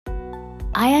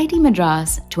IIT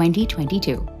Madras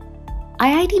 2022.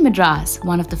 IIT Madras,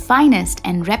 one of the finest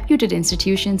and reputed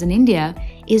institutions in India,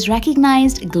 is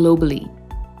recognized globally.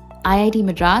 IIT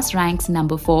Madras ranks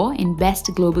number 4 in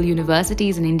Best Global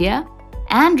Universities in India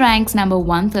and ranks number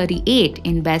 138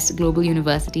 in Best Global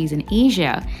Universities in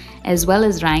Asia, as well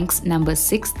as ranks number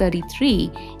 633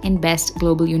 in Best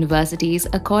Global Universities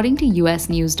according to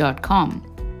usnews.com,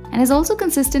 and is also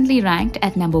consistently ranked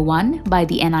at number 1 by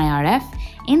the NIRF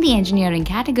in the engineering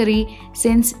category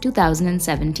since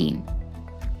 2017.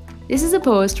 This is a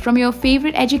post from your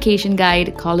favorite education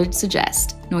guide, College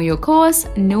Suggest. Know your course,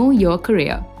 know your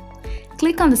career.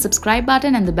 Click on the subscribe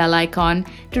button and the bell icon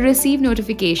to receive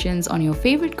notifications on your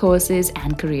favorite courses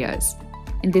and careers.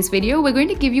 In this video, we're going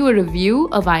to give you a review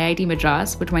of IIT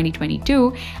Madras for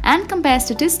 2022 and compare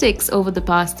statistics over the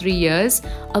past 3 years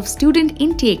of student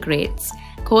intake rates,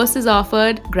 courses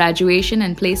offered, graduation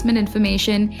and placement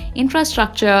information,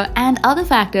 infrastructure, and other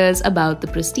factors about the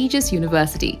prestigious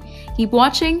university. Keep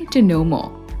watching to know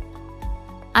more.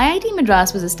 IIT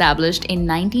Madras was established in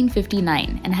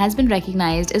 1959 and has been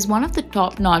recognized as one of the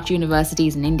top-notch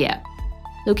universities in India.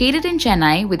 Located in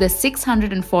Chennai with a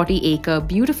 640-acre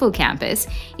beautiful campus,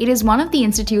 it is one of the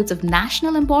institutes of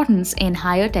national importance in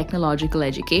higher technological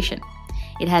education.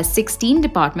 It has 16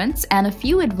 departments and a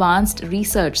few advanced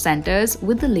research centers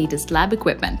with the latest lab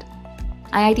equipment.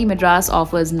 IIT Madras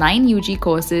offers 9 UG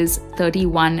courses,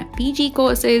 31 PG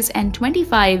courses, and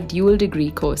 25 dual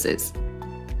degree courses.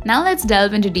 Now let's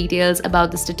delve into details about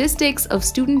the statistics of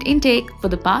student intake for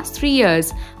the past 3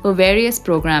 years for various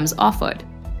programs offered.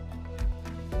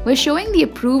 We're showing the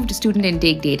approved student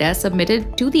intake data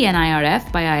submitted to the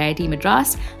NIRF by IIT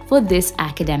Madras for this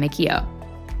academic year.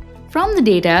 From the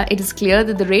data, it is clear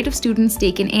that the rate of students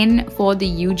taken in for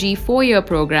the UG 4-year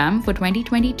program for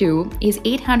 2022 is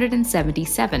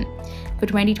 877. For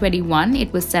 2021,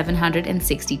 it was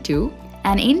 762.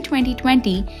 And in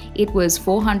 2020, it was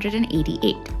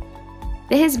 488.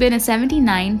 There has been a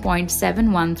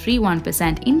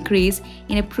 79.7131% increase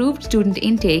in approved student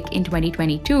intake in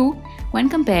 2022 when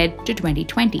compared to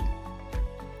 2020.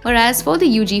 Whereas for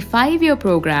the UG 5-year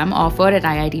program offered at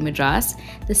IIT Madras,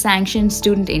 the sanctioned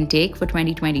student intake for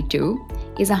 2022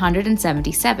 is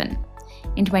 177.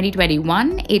 In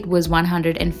 2021, it was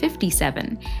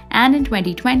 157, and in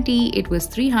 2020, it was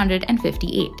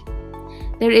 358.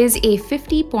 There is a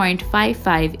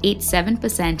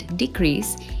 50.5587%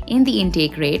 decrease in the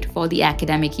intake rate for the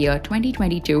academic year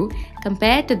 2022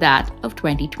 compared to that of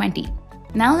 2020.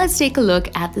 Now let's take a look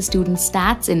at the student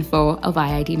stats info of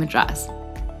IIT Madras.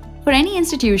 For any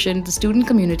institution, the student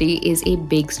community is a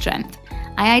big strength.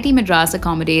 IIT Madras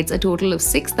accommodates a total of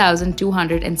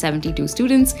 6,272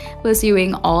 students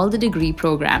pursuing all the degree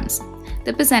programs.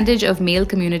 The percentage of male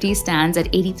community stands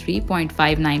at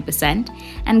 83.59%,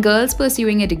 and girls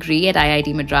pursuing a degree at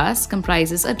IIT Madras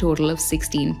comprises a total of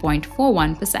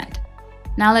 16.41%.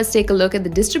 Now let's take a look at the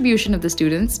distribution of the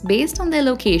students based on their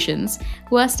locations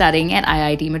who are studying at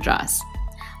IIT Madras.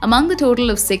 Among the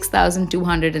total of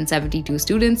 6,272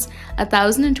 students,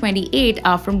 1,028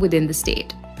 are from within the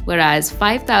state, whereas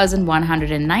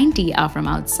 5,190 are from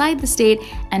outside the state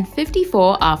and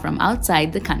 54 are from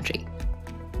outside the country.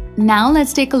 Now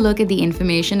let's take a look at the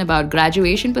information about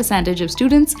graduation percentage of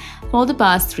students for the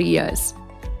past 3 years.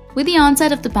 With the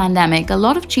onset of the pandemic, a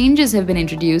lot of changes have been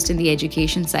introduced in the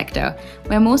education sector,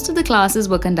 where most of the classes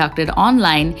were conducted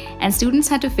online and students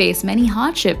had to face many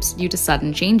hardships due to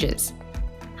sudden changes.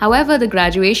 However, the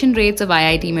graduation rates of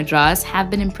IIT Madras have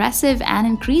been impressive and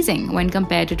increasing when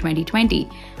compared to 2020,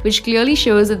 which clearly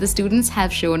shows that the students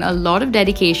have shown a lot of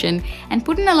dedication and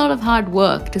put in a lot of hard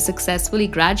work to successfully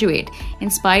graduate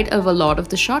in spite of a lot of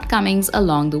the shortcomings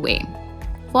along the way.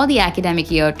 For the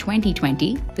academic year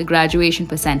 2020, the graduation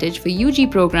percentage for UG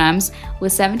programs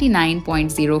was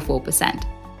 79.04%.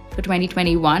 For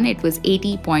 2021, it was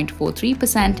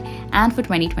 80.43%, and for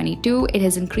 2022, it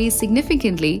has increased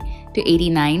significantly to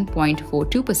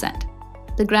 89.42%.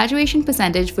 The graduation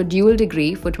percentage for dual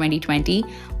degree for 2020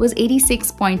 was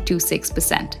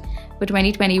 86.26%. For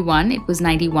 2021, it was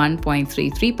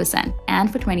 91.33%,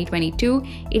 and for 2022,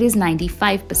 it is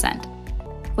 95%.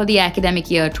 For the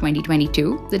academic year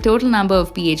 2022, the total number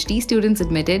of PhD students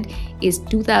admitted is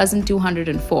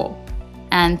 2,204.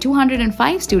 And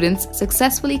 205 students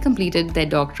successfully completed their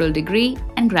doctoral degree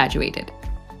and graduated.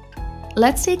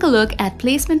 Let's take a look at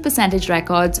placement percentage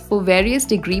records for various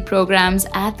degree programs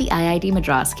at the IIT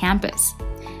Madras campus.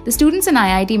 The students in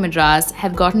IIT Madras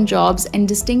have gotten jobs in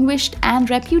distinguished and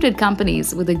reputed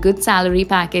companies with a good salary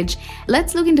package.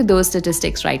 Let's look into those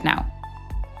statistics right now.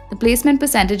 The placement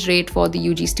percentage rate for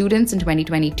the UG students in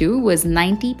 2022 was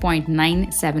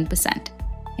 90.97%.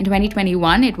 In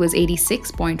 2021, it was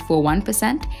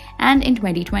 86.41%, and in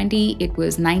 2020, it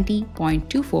was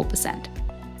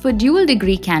 90.24%. For dual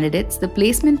degree candidates, the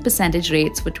placement percentage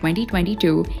rates for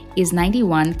 2022 is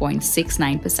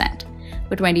 91.69%.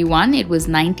 For 21, it was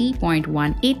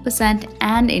 90.18%,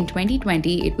 and in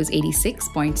 2020, it was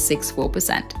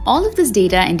 86.64%. All of this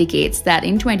data indicates that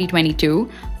in 2022,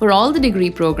 for all the degree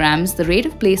programs, the rate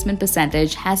of placement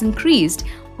percentage has increased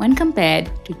when compared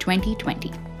to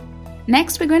 2020.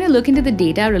 Next, we're going to look into the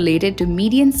data related to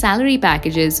median salary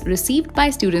packages received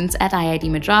by students at IIT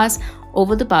Madras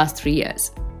over the past 3 years.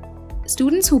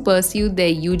 Students who pursued their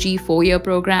UG 4-year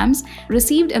programs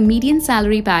received a median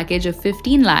salary package of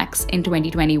 15 lakhs in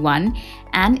 2021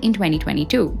 and in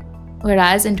 2022,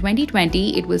 whereas in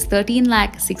 2020 it was 13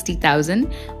 lakh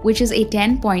 60,000, which is a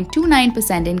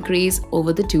 10.29% increase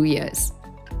over the 2 years.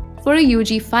 For a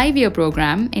UG 5-year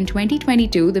program, in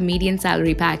 2022 the median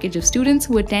salary package of students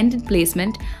who attended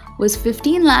placement was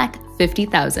 15 lakh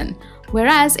 50,000.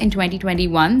 Whereas in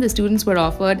 2021, the students were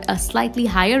offered a slightly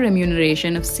higher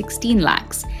remuneration of 16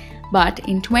 lakhs. But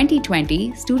in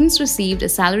 2020, students received a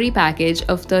salary package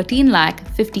of 13 lakh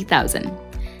 50,000.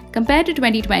 Compared to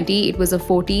 2020, it was a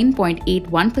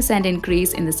 14.81%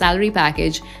 increase in the salary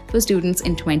package for students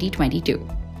in 2022.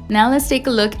 Now let's take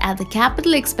a look at the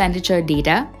capital expenditure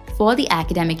data for the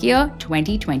academic year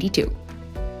 2022.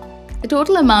 The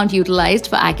total amount utilized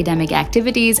for academic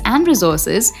activities and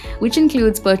resources, which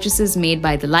includes purchases made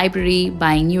by the library,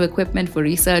 buying new equipment for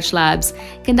research labs,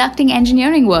 conducting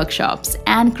engineering workshops,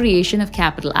 and creation of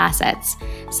capital assets,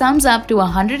 sums up to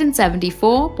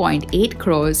 174.8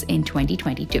 crores in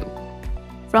 2022.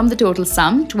 From the total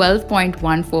sum,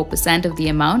 12.14% of the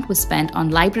amount was spent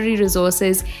on library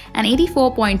resources and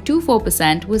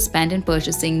 84.24% was spent in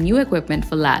purchasing new equipment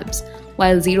for labs,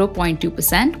 while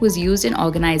 0.2% was used in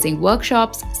organizing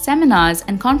workshops, seminars,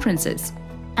 and conferences.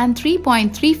 And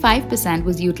 3.35%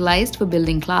 was utilized for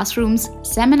building classrooms,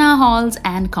 seminar halls,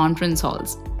 and conference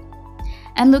halls.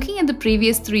 And looking at the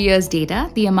previous 3 years'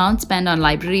 data, the amount spent on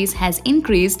libraries has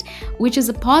increased, which is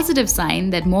a positive sign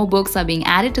that more books are being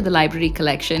added to the library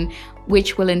collection,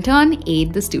 which will in turn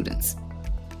aid the students.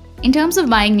 In terms of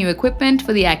buying new equipment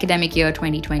for the academic year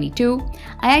 2022,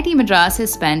 IIT Madras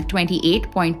has spent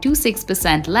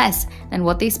 28.26% less than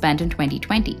what they spent in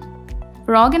 2020.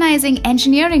 For organizing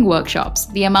engineering workshops,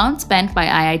 the amount spent by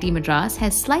IIT Madras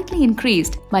has slightly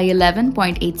increased by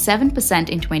 11.87%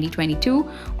 in 2022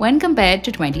 when compared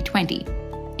to 2020.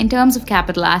 In terms of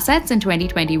capital assets in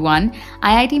 2021,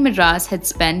 IIT Madras had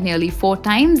spent nearly 4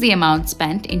 times the amount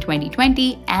spent in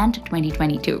 2020 and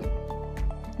 2022.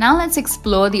 Now let's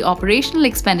explore the operational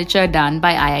expenditure done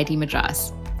by IIT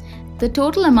Madras. The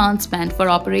total amount spent for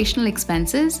operational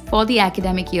expenses for the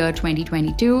academic year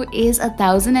 2022 is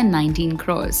 1,019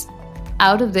 crores.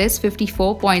 Out of this,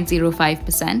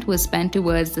 54.05% was spent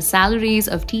towards the salaries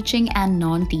of teaching and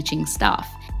non-teaching staff.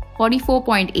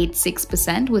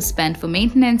 44.86% was spent for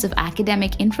maintenance of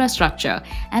academic infrastructure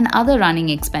and other running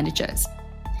expenditures.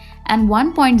 And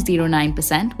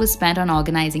 1.09% was spent on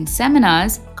organizing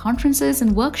seminars, conferences,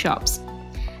 and workshops.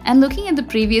 And looking at the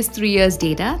previous 3 years'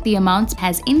 data, the amount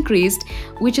has increased,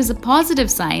 which is a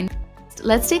positive sign.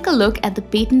 Let's take a look at the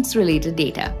patents-related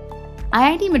data.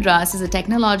 IIT Madras is a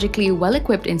technologically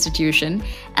well-equipped institution,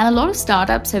 and a lot of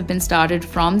startups have been started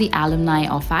from the alumni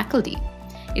or faculty.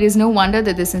 It is no wonder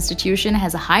that this institution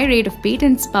has a high rate of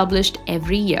patents published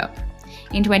every year.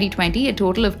 In 2020, a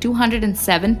total of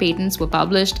 207 patents were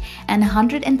published and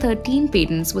 113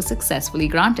 patents were successfully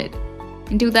granted.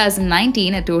 In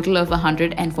 2019, a total of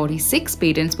 146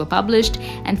 patents were published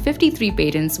and 53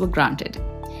 patents were granted.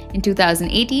 In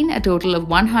 2018, a total of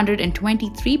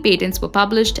 123 patents were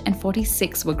published and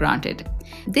 46 were granted.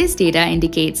 This data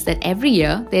indicates that every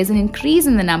year there's an increase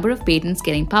in the number of patents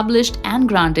getting published and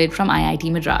granted from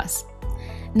IIT Madras.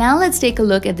 Now let's take a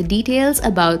look at the details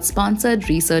about sponsored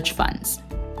research funds.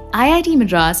 IIT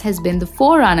Madras has been the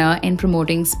forerunner in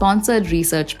promoting sponsored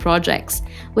research projects,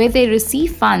 where they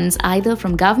receive funds either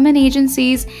from government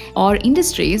agencies or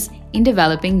industries in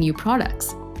developing new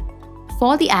products.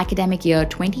 For the academic year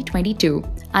 2022,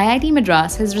 IIT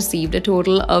Madras has received a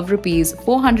total of Rs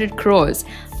 400 crores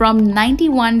from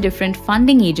 91 different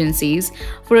funding agencies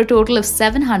for a total of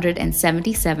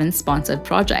 777 sponsored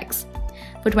projects.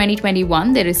 For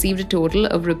 2021, they received a total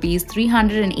of Rs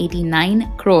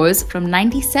 389 crores from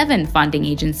 97 funding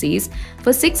agencies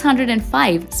for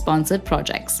 605 sponsored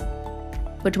projects.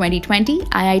 For 2020,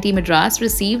 IIT Madras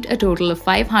received a total of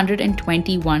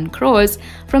 521 crores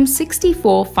from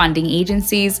 64 funding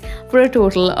agencies for a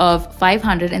total of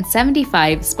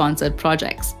 575 sponsored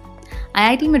projects.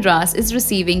 IIT Madras is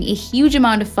receiving a huge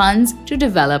amount of funds to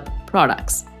develop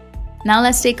products. Now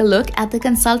let's take a look at the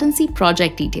Consultancy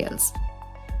Project details.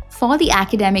 For the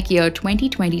academic year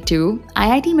 2022,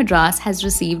 IIT Madras has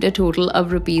received a total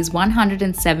of Rs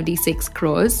 176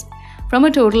 crores from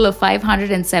a total of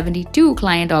 572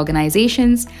 client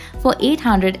organizations for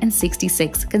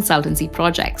 866 consultancy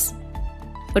projects.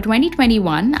 For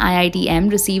 2021,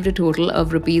 IITM received a total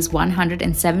of Rs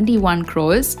 171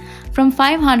 crores from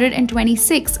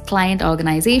 526 client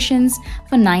organizations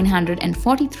for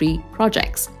 943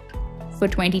 projects. For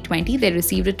 2020, they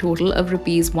received a total of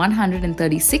Rs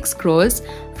 136 crores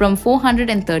from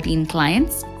 413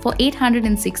 clients for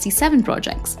 867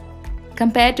 projects.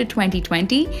 Compared to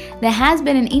 2020, there has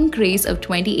been an increase of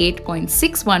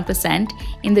 28.61%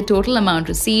 in the total amount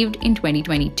received in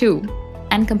 2022.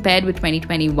 And compared with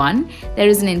 2021, there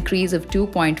is an increase of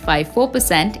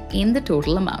 2.54% in the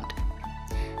total amount.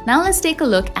 Now let's take a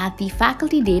look at the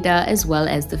faculty data as well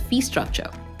as the fee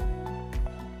structure.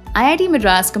 IIT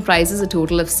Madras comprises a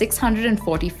total of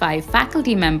 645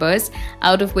 faculty members,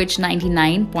 out of which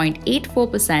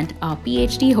 99.84% are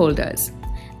PhD holders.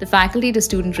 The faculty to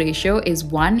student ratio is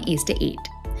 1:8.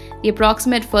 The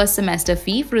approximate first semester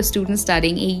fee for a student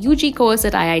studying a UG course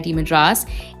at IIT Madras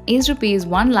is Rs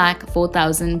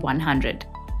 1,04,100,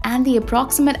 and the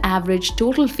approximate average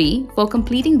total fee for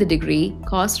completing the degree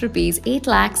costs Rs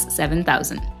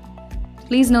 8,07,000.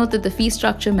 Please note that the fee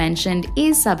structure mentioned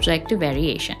is subject to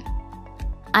variation.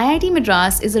 IIT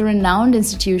Madras is a renowned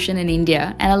institution in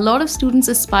India, and a lot of students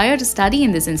aspire to study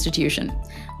in this institution.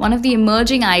 One of the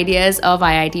emerging ideas of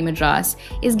IIT Madras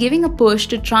is giving a push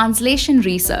to translation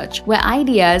research, where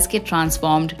ideas get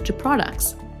transformed to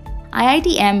products.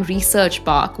 IITM Research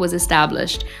Park was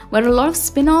established, where a lot of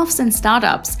spin-offs and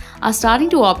startups are starting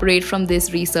to operate from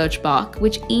this research park,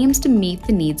 which aims to meet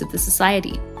the needs of the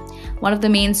society. One of the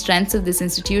main strengths of this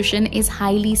institution is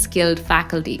highly skilled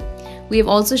faculty. We have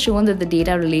also shown that the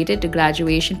data related to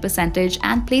graduation percentage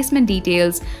and placement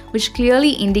details, which clearly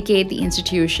indicate the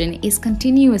institution is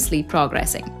continuously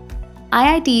progressing.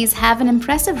 IITs have an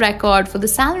impressive record for the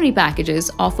salary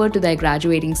packages offered to their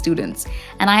graduating students,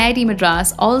 and IIT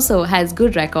Madras also has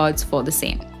good records for the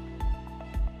same.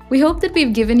 We hope that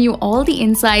we've given you all the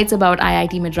insights about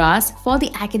IIT Madras for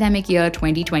the academic year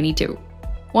 2022.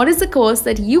 What is the course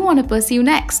that you want to pursue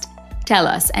next? Tell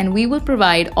us, and we will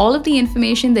provide all of the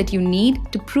information that you need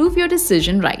to prove your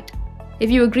decision right. If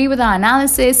you agree with our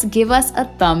analysis, give us a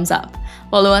thumbs up.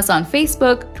 Follow us on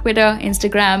Facebook, Twitter,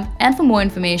 Instagram, and for more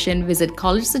information, visit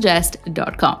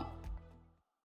collegesuggest.com.